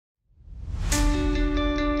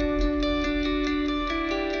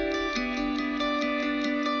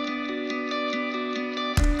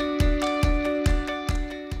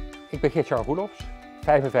ben Gert-Jan Roelofs,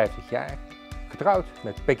 55 jaar, getrouwd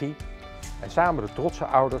met Peggy en samen de trotse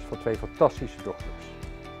ouders van twee fantastische dochters.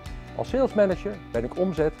 Als Sales Manager ben ik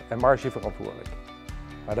omzet en marge verantwoordelijk.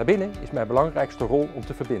 Maar daarbinnen is mijn belangrijkste rol om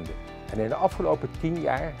te verbinden. En in de afgelopen 10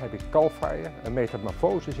 jaar heb ik Kalfire een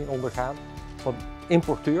metamorfose zien ondergaan van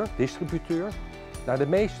importeur, distributeur, naar de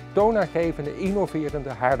meest toonaangevende, innoverende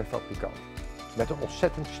haardenfabrikant. Met een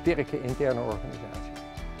ontzettend sterke interne organisatie.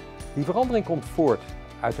 Die verandering komt voort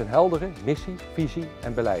uit een heldere missie, visie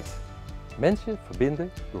en beleid. Mensen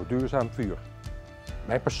verbinden door duurzaam vuur.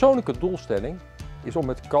 Mijn persoonlijke doelstelling is om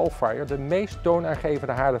met Kalfire de meest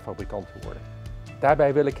toonaangevende haardenfabrikant te worden.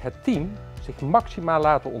 Daarbij wil ik het team zich maximaal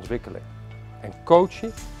laten ontwikkelen en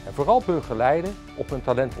coachen en vooral begeleiden op hun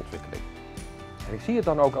talentontwikkeling. En ik zie het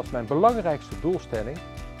dan ook als mijn belangrijkste doelstelling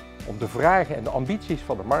om de vragen en de ambities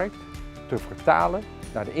van de markt te vertalen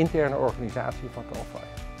naar de interne organisatie van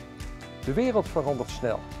Kalfire. De wereld verandert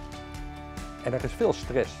snel en er is veel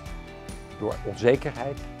stress door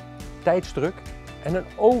onzekerheid, tijdsdruk en een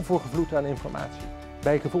overvloed aan informatie.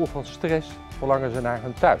 Bij een gevoel van stress verlangen ze naar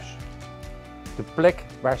hun thuis. De plek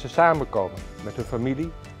waar ze samenkomen met hun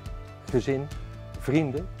familie, gezin,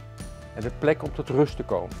 vrienden en de plek om tot rust te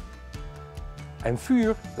komen. En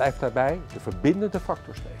vuur blijft daarbij de verbindende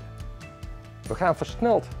factor spelen. We gaan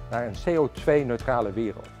versneld naar een CO2-neutrale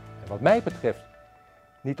wereld. En wat mij betreft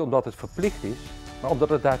niet omdat het verplicht is, maar omdat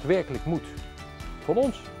het daadwerkelijk moet. Van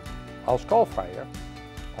ons als Kalfire,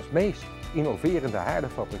 als meest innoverende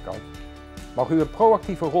haardenfabrikant, mag u een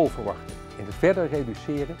proactieve rol verwachten in het verder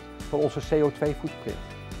reduceren van onze CO2-footprint.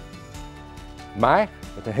 Maar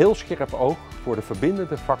met een heel scherp oog voor de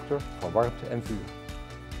verbindende factor van warmte en vuur.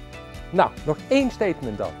 Nou, nog één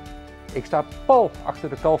statement dan. Ik sta pal achter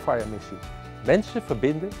de Kalfire-missie. Mensen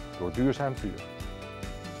verbinden door duurzaam vuur.